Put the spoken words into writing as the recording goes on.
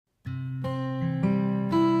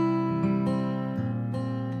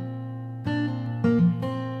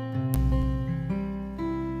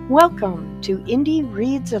Welcome to Indie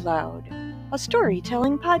Reads Aloud, a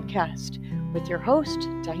storytelling podcast with your host,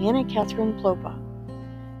 Diana Kathryn Plopa.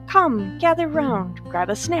 Come, gather round, grab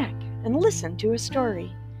a snack, and listen to a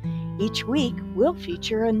story. Each week, we'll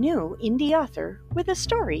feature a new indie author with a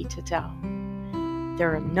story to tell.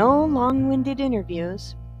 There are no long-winded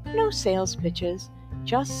interviews, no sales pitches,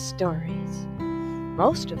 just stories.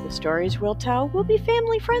 Most of the stories we'll tell will be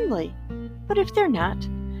family-friendly, but if they're not,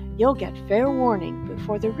 you'll get fair warning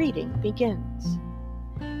before the reading begins.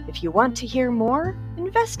 If you want to hear more,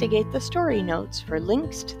 investigate the story notes for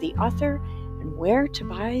links to the author and where to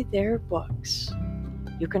buy their books.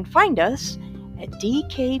 You can find us at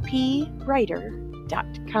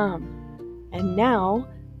dkpwriter.com. And now,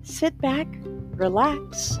 sit back,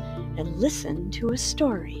 relax, and listen to a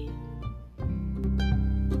story.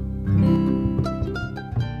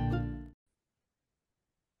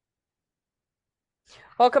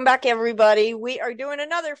 Welcome back, everybody. We are doing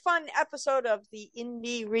another fun episode of the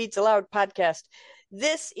Indie Reads Aloud podcast.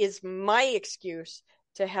 This is my excuse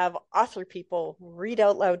to have author people read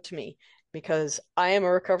out loud to me because I am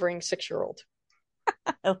a recovering 6-year-old.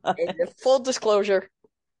 Full disclosure.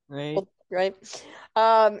 Right.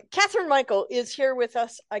 Kathryn Michael is here with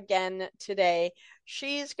us again today.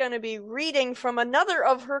 She's going to be reading from another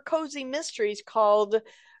of her cozy mysteries called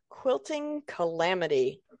Quilting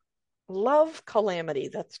Calamity. Love calamity.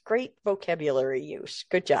 That's great vocabulary use.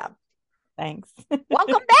 Good job. Thanks.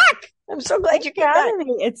 Welcome back. I'm so glad you came back.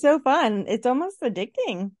 It's so fun. It's almost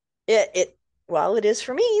addicting. Well, it is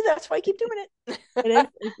for me. That's why I keep doing it.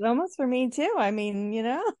 It's almost for me too. I mean,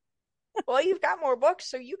 Well, you've got more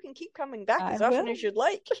books, so you can keep coming back as often as you'd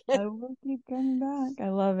like. I will keep coming back. I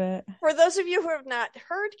love it. For those of you who have not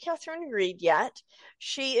heard Kathryn read yet,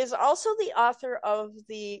 she is also the author of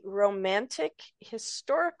the romantic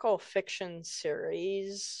historical fiction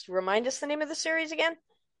series. Remind us the name of the series again?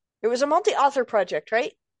 It was a multi-author project,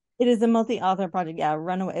 right? It is a multi-author project. Yeah,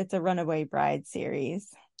 It's a Runaway Bride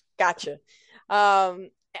series. Gotcha.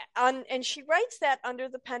 And she writes that under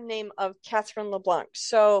the pen name of Kathryn LeBlanc.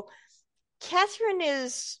 So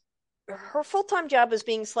Kathryn her full-time job is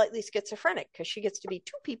being slightly schizophrenic because she gets to be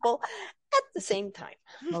two people at the same time.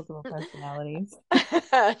 Multiple personalities.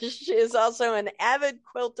 She is also an avid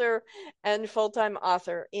quilter and full-time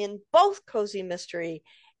author in both cozy mystery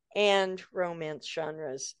and romance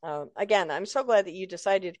genres. Again, I'm so glad that you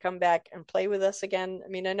decided to come back and play with us again. I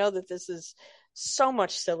mean, I know that this is so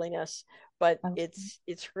much silliness, but it's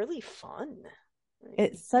really fun.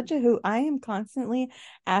 It's such a hoot. I am constantly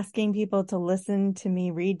asking people to listen to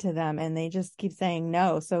me read to them, and they just keep saying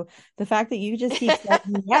no. So the fact that you just keep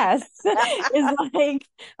saying yes is like,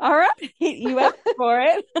 all right, you asked for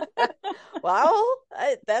it. Well,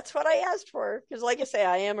 that's what I asked for. Because like I say,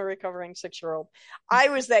 I am a recovering 6-year-old. I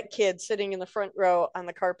was that kid sitting in the front row on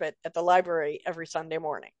the carpet at the library every Sunday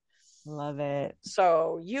morning. Love it.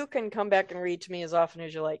 So you can come back and read to me as often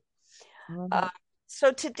as you like.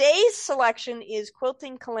 So today's selection is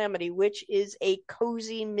Quilting Calamity, which is a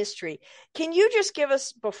cozy mystery. Can you just give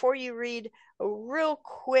us, before you read, a real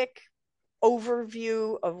quick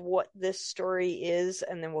overview of what this story is,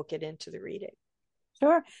 and then we'll get into the reading?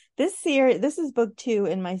 Sure. This is book 2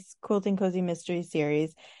 in my Quilting Cozy Mystery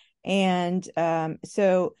series. And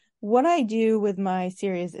so what I do with my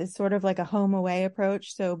series is sort of like a home away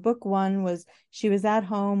approach. So book 1 was she was at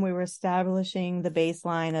home. We were establishing the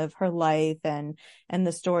baseline of her life and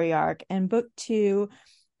the story arc. And book 2,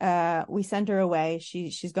 we sent her away.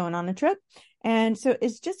 She's going on a trip. And so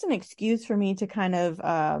it's just an excuse for me to kind of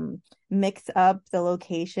mix up the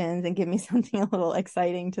locations and give me something a little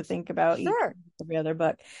exciting to think about. Sure. Every other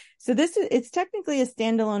book. So it's technically a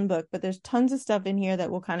standalone book, but there's tons of stuff in here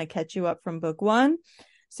that will kind of catch you up from book 1.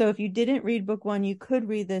 So if you didn't read book 1, you could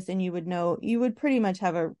read this and you would pretty much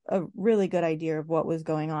have a really good idea of what was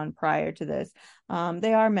going on prior to this.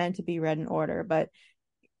 They are meant to be read in order, but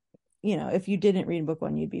if you didn't read book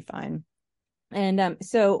 1, you'd be fine. And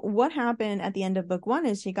so what happened at the end of book 1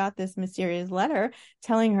 is she got this mysterious letter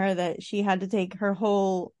telling her that she had to take her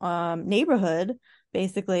whole neighborhood,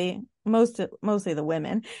 basically mostly the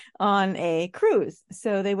women, on a cruise.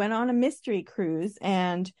 So they went on a mystery cruise,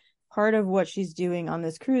 and part of what she's doing on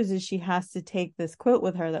this cruise is she has to take this quilt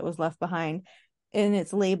with her that was left behind, and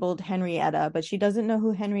it's labeled Henrietta, but she doesn't know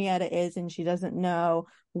who Henrietta is, and she doesn't know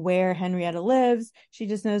where Henrietta lives. She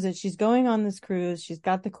just knows that she's going on this cruise. She's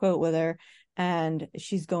got the quilt with her, and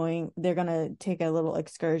they're going to take a little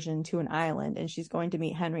excursion to an island, and she's going to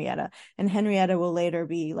meet Henrietta, and Henrietta will later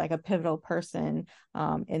be like a pivotal person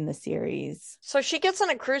in the series. So she gets on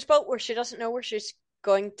a cruise boat where she doesn't know where she's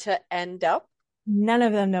going to end up? None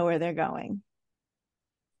of them know where they're going.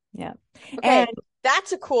 Yeah. Okay. And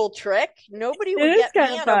That's a cool trick. Nobody It would is get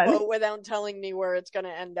kind me of on a fun. boat without telling me where it's going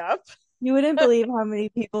to end up. You wouldn't believe how many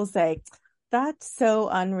people say, that's so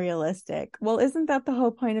unrealistic. Well, isn't that the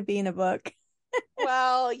whole point of being a book?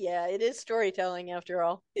 Well, yeah, it is storytelling after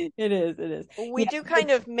all. It is, it is. We Yeah, do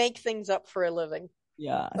kind of make things up for a living.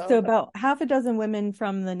 yeah. So So, about half a dozen women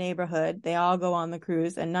from the neighborhood, they all go on the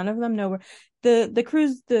cruise and none of them know where the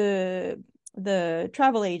cruise, the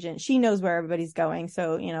travel agent, she knows where everybody's going.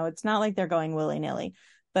 So, it's not like they're going willy-nilly,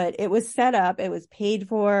 but it was set up, it was paid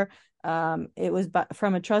for. It was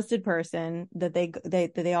from a trusted person that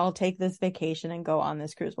they all take this vacation and go on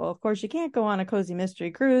this cruise. Well, of course, you can't go on a cozy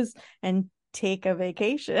mystery cruise and take a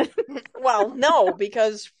vacation. well, no,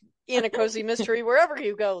 because in a cozy mystery, wherever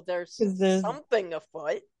you go, there's Because there's something afoot,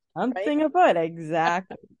 right? something afoot.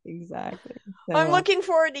 Exactly. Exactly. I'm So, looking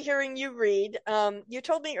forward to hearing you read. You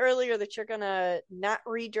told me earlier that you're gonna not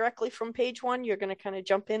read directly from page one. You're gonna kind of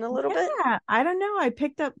jump in a little bit. yeah, I don't know. I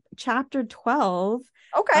picked up chapter 12.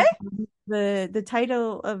 Okay, The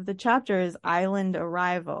title of the chapter is Island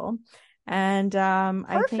Arrival. And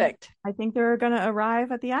perfect. I think they're gonna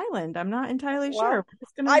arrive at the island. I'm not entirely sure. Well, We're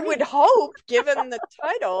just gonna I read. would hope, given the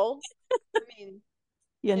title, I mean,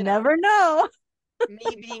 You you know, never know.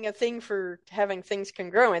 me being a thing for having things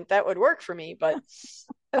congruent, that would work for me. But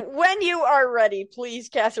when you are ready, please,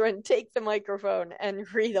 Kathryn, take the microphone and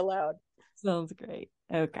read aloud. Sounds great.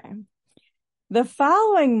 Okay. The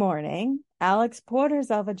following morning, Alex poured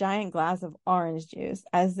herself a giant glass of orange juice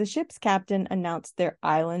as the ship's captain announced their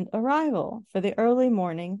island arrival for the early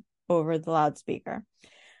morning over the loudspeaker.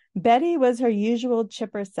 Betty was her usual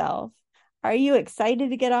chipper self. Are you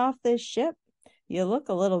excited to get off this ship? You look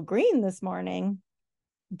a little green this morning.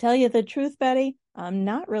 Tell you the truth, Betty, I'm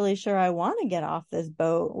not really sure I want to get off this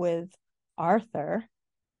boat with Arthur.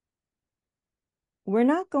 We're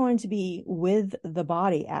not going to be with the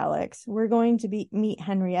body, Alex. We're going to meet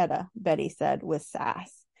Henrietta, Betty said with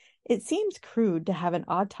sass. It seems crude to have an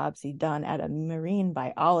autopsy done at a marine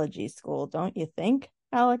biology school, don't you think?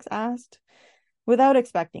 Alex asked, without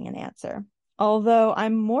expecting an answer. Although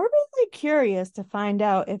I'm morbidly curious to find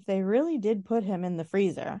out if they really did put him in the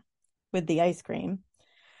freezer with the ice cream.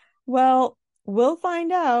 Well, we'll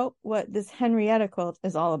find out what this Henrietta quilt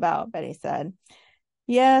is all about, Betty said.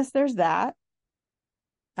 Yes, there's that.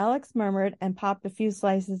 Alex murmured and popped a few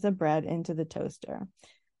slices of bread into the toaster.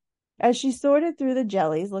 As she sorted through the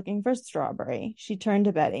jellies looking for strawberry, she turned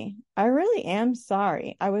to Betty. I really am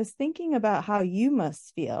sorry. I was thinking about how you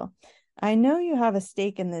must feel. I know you have a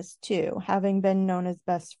stake in this too, having been Nona's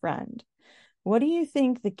best friend. What do you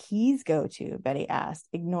think the keys go to? Betty asked,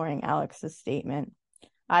 ignoring Alex's statement.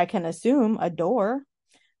 I can assume a door.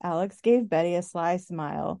 Alex gave Betty a sly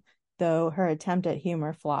smile, though her attempt at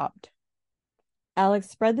humor flopped. Alex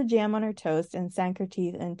spread the jam on her toast and sank her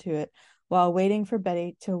teeth into it while waiting for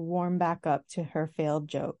Betty to warm back up to her failed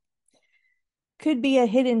joke. Could be a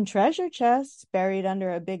hidden treasure chest buried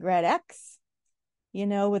under a big red X.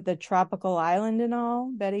 With the tropical island and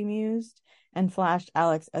all, Betty mused, and flashed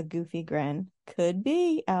Alex a goofy grin. Could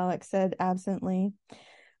be, Alex said absently.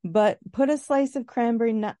 But put a slice of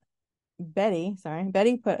cranberry nut... Betty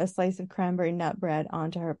put a slice of cranberry nut bread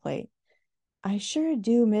onto her plate. I sure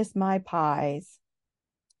do miss my pies.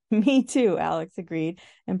 Me too, Alex agreed,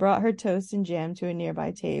 and brought her toast and jam to a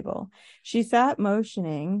nearby table. She sat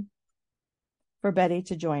motioning for Betty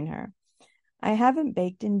to join her. I haven't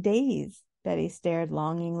baked in days. Betty stared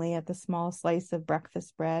longingly at the small slice of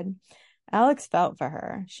breakfast bread. Alex felt for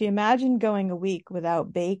her. She imagined going a week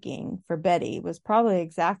without baking for Betty was probably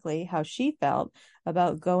exactly how she felt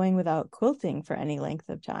about going without quilting for any length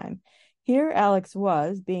of time. Here Alex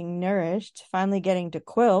was, being nourished, finally getting to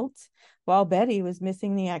quilt, while Betty was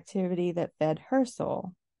missing the activity that fed her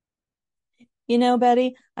soul.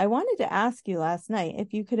 Betty, I wanted to ask you last night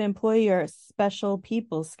if you could employ your special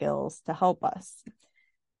people skills to help us.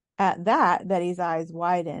 At that, Betty's eyes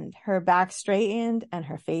widened, her back straightened, and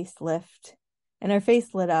her face lit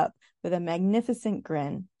up with a magnificent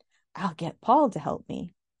grin. I'll get Paul to help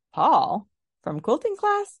me. Paul? From quilting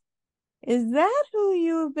class? Is that who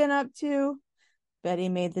you've been up to? Betty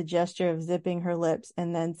made the gesture of zipping her lips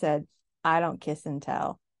and then said, I don't kiss and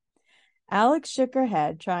tell. Alex shook her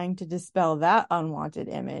head, trying to dispel that unwanted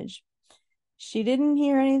image. She didn't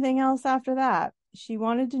hear anything else after that. She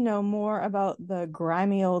wanted to know more about the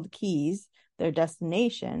grimy old keys, their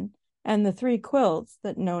destination, and the 3 quilts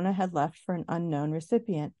that Nona had left for an unknown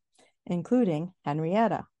recipient, including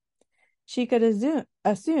Henrietta. She could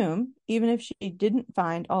assume, even if she didn't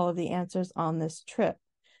find all of the answers on this trip,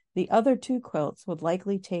 the other 2 quilts would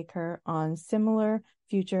likely take her on similar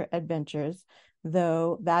future adventures,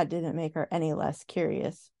 though that didn't make her any less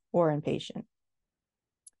curious or impatient.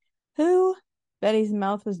 Who? Betty's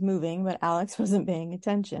mouth was moving, but Alex wasn't paying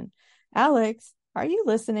attention. Alex, are you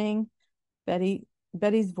listening?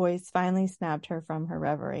 Betty's voice finally snapped her from her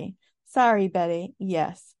reverie. Sorry, Betty.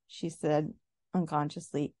 Yes, she said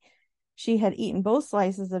unconsciously. She had eaten both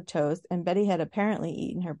slices of toast, and Betty had apparently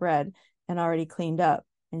eaten her bread and already cleaned up,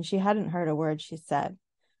 and she hadn't heard a word she said.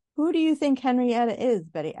 Who do you think Henrietta is?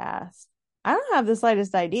 Betty asked. I don't have the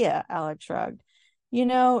slightest idea, Alex shrugged. You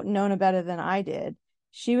know Nona better than I did.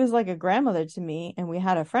 She was like a grandmother to me, and we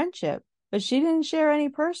had a friendship, but she didn't share any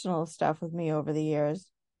personal stuff with me over the years.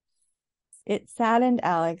 It saddened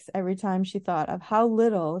Alex every time she thought of how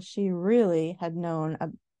little she really had known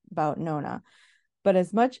about Nona. But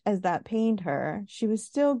as much as that pained her, she was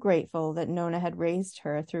still grateful that Nona had raised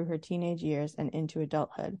her through her teenage years and into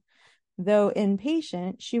adulthood. Though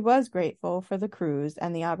impatient, she was grateful for the cruise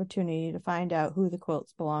and the opportunity to find out who the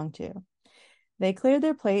quilts belonged to. They cleared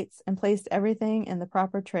their plates and placed everything in the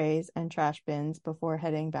proper trays and trash bins before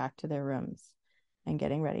heading back to their rooms and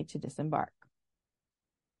getting ready to disembark.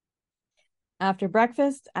 After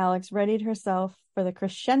breakfast, Alex readied herself for the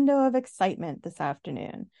crescendo of excitement this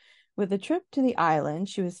afternoon. With the trip to the island,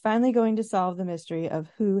 she was finally going to solve the mystery of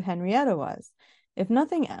who Henrietta was. If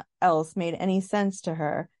nothing else made any sense to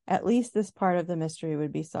her, at least this part of the mystery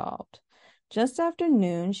would be solved. Just after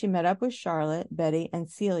noon, she met up with Charlotte, Betty, and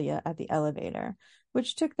Celia at the elevator,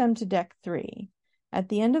 which took them to deck 3. At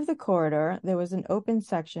the end of the corridor, there was an open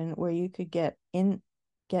section where you could get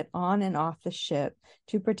on and off the ship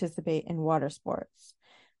to participate in water sports.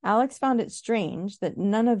 Alex found it strange that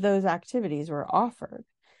none of those activities were offered.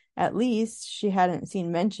 At least she hadn't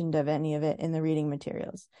seen mentioned of any of it in the reading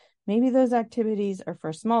materials. Maybe those activities are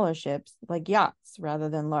for smaller ships, like yachts, rather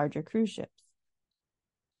than larger cruise ships.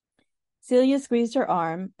 Celia squeezed her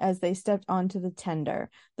arm as they stepped onto the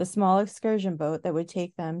tender, the small excursion boat that would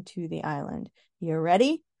take them to the island. You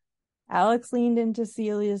ready? Alex leaned into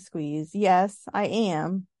Celia's squeeze. Yes, I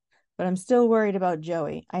am, but I'm still worried about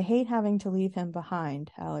Joey. I hate having to leave him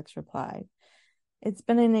behind, Alex replied. It's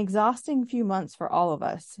been an exhausting few months for all of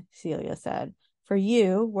us, Celia said. For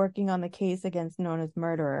you, working on the case against Nona's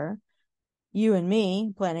murderer, you and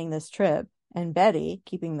me planning this trip, and Betty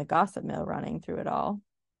keeping the gossip mill running through it all.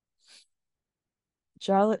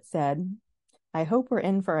 Charlotte said, I hope we're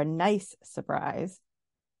in for a nice surprise.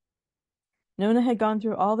 Nona had gone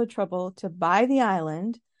through all the trouble to buy the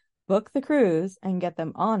island, book the cruise, and get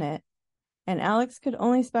them on it, and Alex could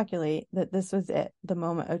only speculate that this was it, the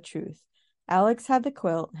moment of truth. Alex had the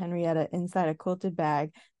quilt, Henrietta, inside a quilted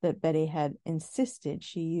bag that Betty had insisted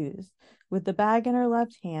she use. With the bag in her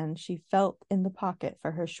left hand, she felt in the pocket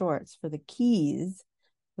for her shorts for the keys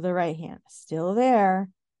with the right hand. Still there.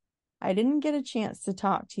 I didn't get a chance to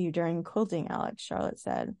talk to you during quilting, Alex, Charlotte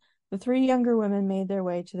said. The 3 younger women made their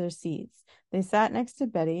way to their seats. They sat next to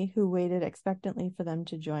Betty, who waited expectantly for them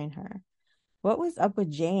to join her. What was up with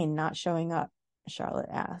Jane not showing up? Charlotte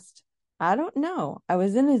asked. I don't know. I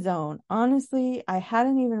was in a zone. Honestly, I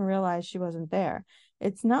hadn't even realized she wasn't there.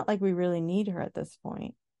 It's not like we really need her at this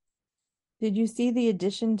point. Did you see the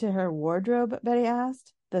addition to her wardrobe? Betty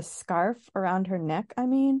asked. The scarf around her neck, I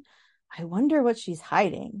mean. I wonder what she's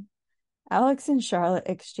hiding. Alex and Charlotte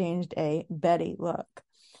exchanged a Betty look.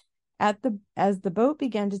 As the boat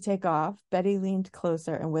began to take off, Betty leaned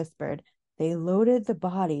closer and whispered, They loaded the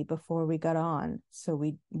body before we got on, so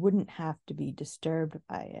we wouldn't have to be disturbed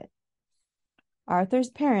by it. Arthur's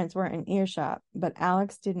parents weren't in earshot, but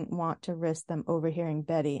Alex didn't want to risk them overhearing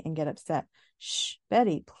Betty and get upset. Shh,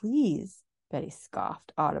 Betty, please, Betty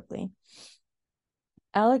scoffed audibly.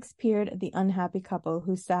 Alex peered at the unhappy couple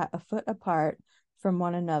who sat a foot apart from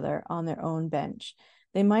one another on their own bench.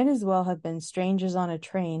 They might as well have been strangers on a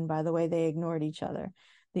train by the way they ignored each other.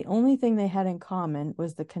 The only thing they had in common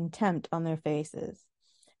was the contempt on their faces.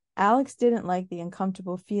 Alex didn't like the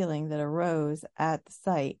uncomfortable feeling that arose at the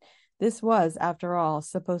sight. This was, after all,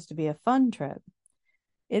 supposed to be a fun trip.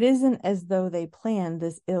 It isn't as though they planned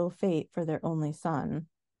this ill fate for their only son.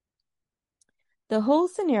 The whole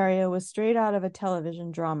scenario was straight out of a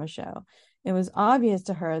television drama show. It was obvious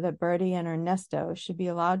to her that Bertie and Ernesto should be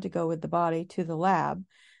allowed to go with the body to the lab,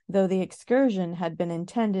 though the excursion had been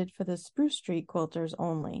intended for the Spruce Street quilters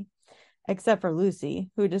only, except for Lucy,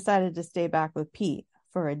 who decided to stay back with Pete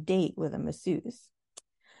for a date with a masseuse.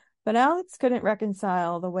 But Alex couldn't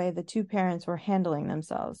reconcile the way the 2 parents were handling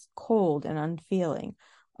themselves, cold and unfeeling.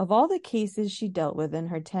 Of all the cases she dealt with in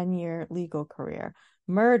her 10-year legal career,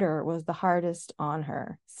 murder was the hardest on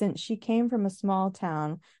her, since she came from a small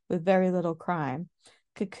town with very little crime,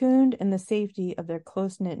 cocooned in the safety of their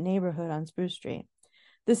close-knit neighborhood on Spruce Street.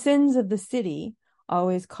 The sins of the city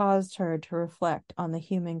always caused her to reflect on the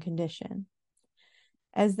human condition.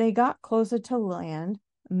 As they got closer to land,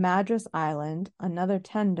 Madras Island, another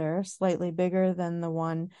tender, slightly bigger than the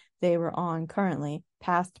one they were on currently,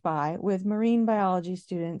 passed by with marine biology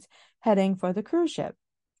students heading for the cruise ship.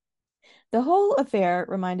 The whole affair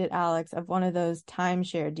reminded Alex of one of those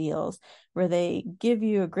timeshare deals where they give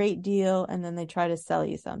you a great deal and then they try to sell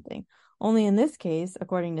you something. Only in this case,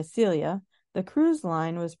 according to Celia, the cruise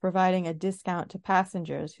line was providing a discount to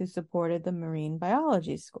passengers who supported the marine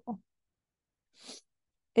biology school.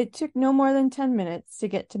 It took no more than 10 minutes to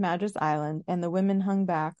get to Madras Island, and the women hung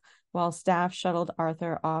back while staff shuttled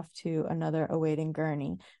Arthur off to another awaiting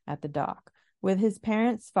gurney at the dock, with his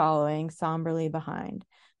parents following somberly behind.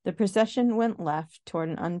 The procession went left toward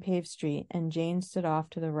an unpaved street, and Jane stood off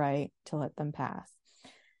to the right to let them pass.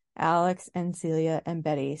 Alex and Celia and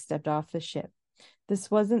Betty stepped off the ship. This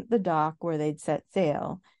wasn't the dock where they'd set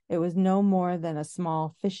sail. It was no more than a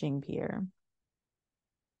small fishing pier.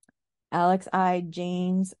 Alex eyed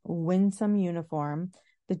Jane's winsome uniform.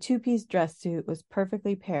 The two-piece dress suit was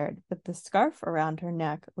perfectly paired, but the scarf around her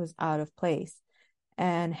neck was out of place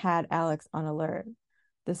and had Alex on alert.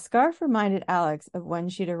 The scarf reminded Alex of when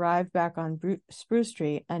she'd arrived back on Spruce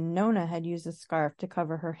Street and Nona had used a scarf to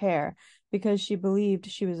cover her hair because she believed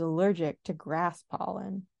she was allergic to grass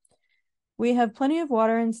pollen. "We have plenty of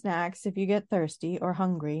water and snacks if you get thirsty or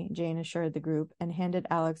hungry," Jane assured the group and handed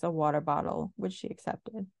Alex a water bottle, which she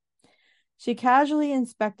accepted. She casually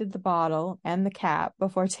inspected the bottle and the cap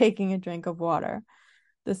before taking a drink of water.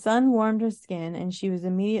 The sun warmed her skin and she was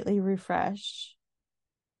immediately refreshed.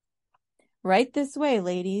 "Right this way,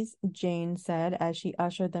 ladies," Jane said as she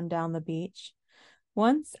ushered them down the beach.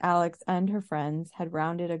 Once Alex and her friends had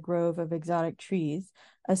rounded a grove of exotic trees,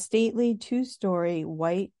 a stately 2-story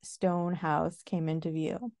white stone house came into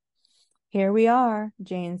view. "Here we are,"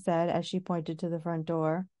 Jane said as she pointed to the front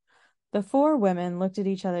door. The 4 women looked at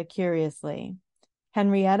each other curiously.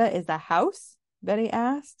 "Henrietta is a house?" Betty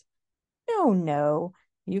asked. No.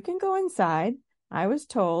 You can go inside. I was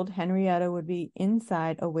told Henrietta would be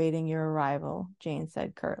inside awaiting your arrival," Jane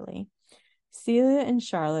said curtly. Celia and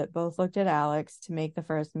Charlotte both looked at Alex to make the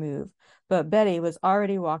first move, but Betty was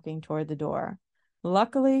already walking toward the door.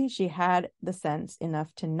 Luckily, she had the sense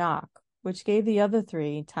enough to knock, which gave the other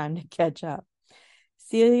 3 time to catch up.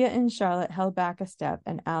 Celia and Charlotte held back a step,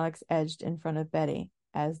 and Alex edged in front of Betty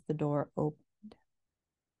as the door opened.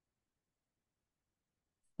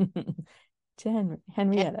 To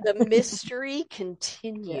Henrietta. And the mystery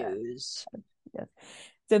continues. Yes.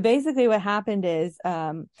 So basically what happened is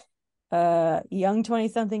a young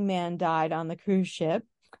 20-something man died on the cruise ship,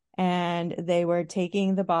 and they were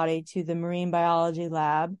taking the body to the marine biology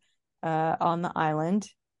lab on the island,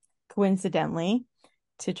 coincidentally,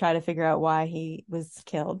 to try to figure out why he was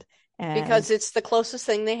killed. And because it's the closest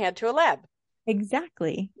thing they had to a lab.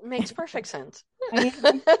 Exactly. It makes perfect sense.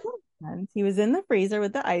 He was in the freezer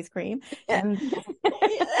with the ice cream. And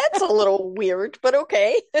that's a little weird, but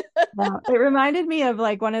okay. Well, it reminded me of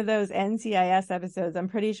like one of those NCIS episodes. I'm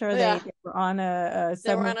pretty sure they were on a submarine.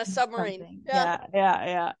 They were on a submarine.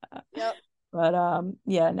 Yeah. Yep. But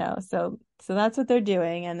no. So that's what they're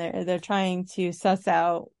doing, and they're trying to suss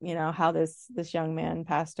out, how this young man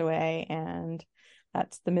passed away, and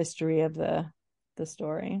that's the mystery of the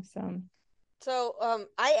story. So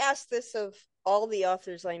I ask this of all the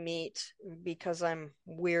authors I meet because I'm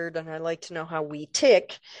weird and I like to know how we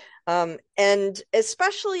tick, and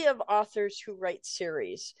especially of authors who write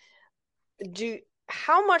series.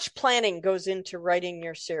 How much planning goes into writing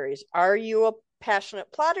your series? Are you a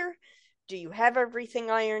passionate plotter? Do you have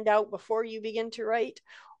everything ironed out before you begin to write?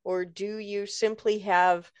 Or do you simply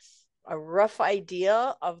have a rough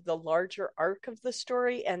idea of the larger arc of the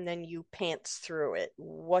story and then you pants through it?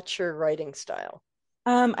 What's your writing style?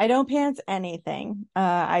 I don't pants anything.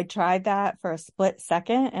 I tried that for a split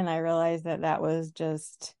second and I realized that was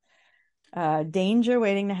just danger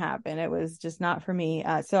waiting to happen. It was just not for me.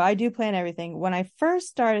 So I do plan everything. When I first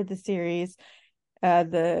started the series,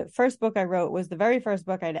 the first book I wrote was the very first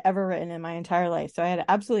book I'd ever written in my entire life. So I had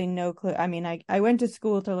absolutely no clue. I mean, I went to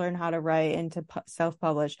school to learn how to write and to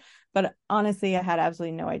self-publish, but honestly, I had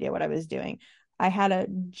absolutely no idea what I was doing. I had a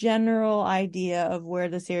general idea of where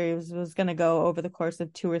the series was going to go over the course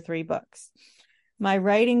of 2 or 3 books. My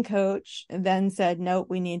writing coach then said, "Nope,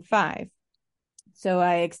 we need 5. So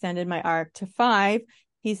I extended my arc to 5.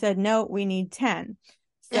 He said, "No, we need 10.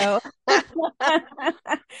 So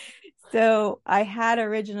So I had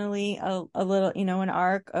originally a little, an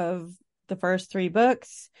arc of the first 3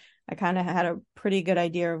 books. I kind of had a pretty good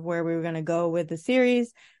idea of where we were going to go with the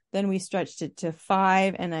series. Then we stretched it to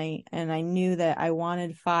 5, and I knew that I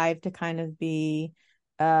wanted 5 to kind of be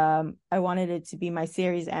I wanted it to be my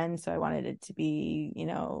series end, so I wanted it to be,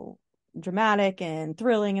 dramatic and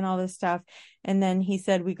thrilling and all this stuff. And then he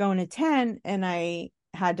said, we go into 10, and I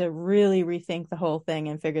had to really rethink the whole thing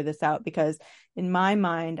and figure this out, because in my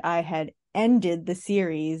mind, I had ended the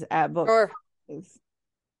series at book 5.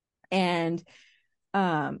 And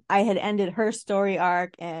I had ended her story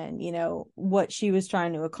arc and, what she was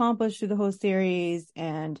trying to accomplish through the whole series.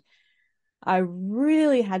 And I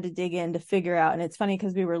really had to dig in to figure out. And it's funny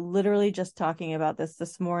because we were literally just talking about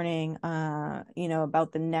this morning,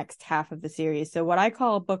 about the next half of the series. So what I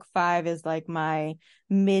call book 5 is like my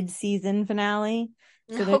mid-season finale.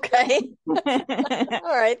 So okay. All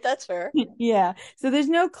right. That's fair. Yeah. So there's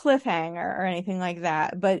no cliffhanger or anything like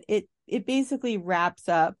that, but it basically wraps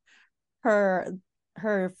up her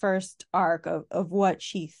first arc of what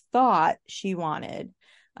she thought she wanted.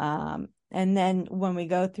 And then when we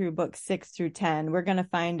go through book 6 through 10, we're going to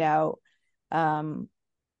find out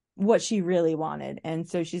what she really wanted. And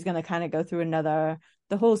so she's going to kind of go through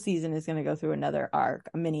the whole season is going to go through another arc,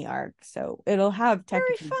 a mini arc. So it'll have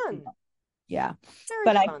technically very fun. Yeah.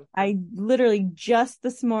 Very fun. I literally just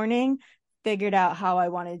this morning figured out how I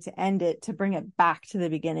wanted to end it to bring it back to the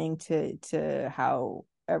beginning to how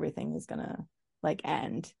everything is going to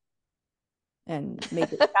end and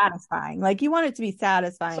make it satisfying. Like, you want it to be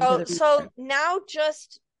satisfying. So now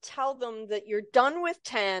just tell them that you're done with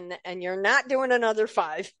 10 and you're not doing another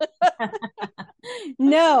 5.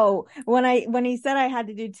 No, when he said I had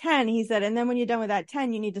to do 10, he said, and then when you're done with that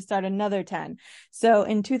 10, you need to start another 10. So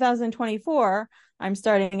in 2024, I'm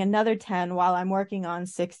starting another 10 while I'm working on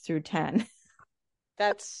 6 through 10.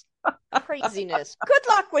 That's craziness. Good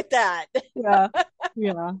luck with that.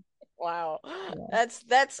 Yeah. Wow. Yeah.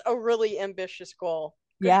 That's a really ambitious goal.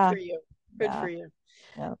 Good for you. Good for you.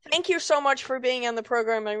 Yeah. Thank you so much for being on the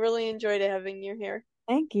program. I really enjoyed having you here.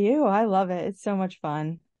 Thank you. I love it. It's so much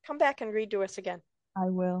fun. Come back and read to us again. I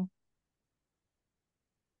will.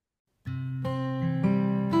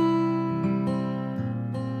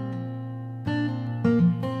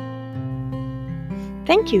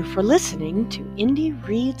 Thank you for listening to Indie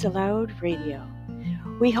Reads Aloud Radio.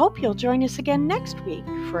 We hope you'll join us again next week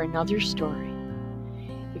for another story.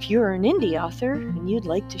 If you are an indie author and you'd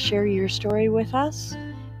like to share your story with us,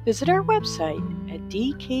 visit our website at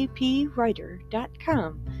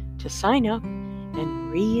dkpwriter.com to sign up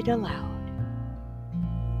and read aloud.